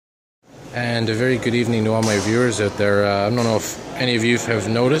And a very good evening to all my viewers out there. I don't know if any of you have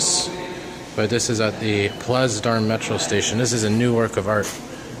noticed, but this is at the Place d'Armes Metro station. This is a new work of art,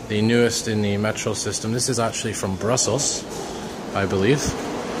 the newest in the metro system. This is actually from Brussels, I believe,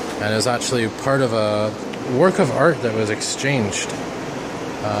 and is actually part of a work of art that was exchanged.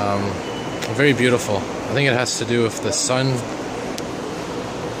 Very beautiful. I think it has to do with the sun,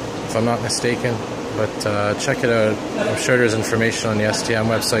 if I'm not mistaken. But check it out. I'm sure there's information on the STM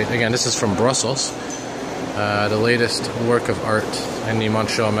website. Again, this is from Brussels, the latest work of art in the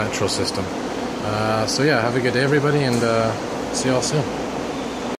Montreal metro system. So yeah, have a good day everybody, and see you all soon.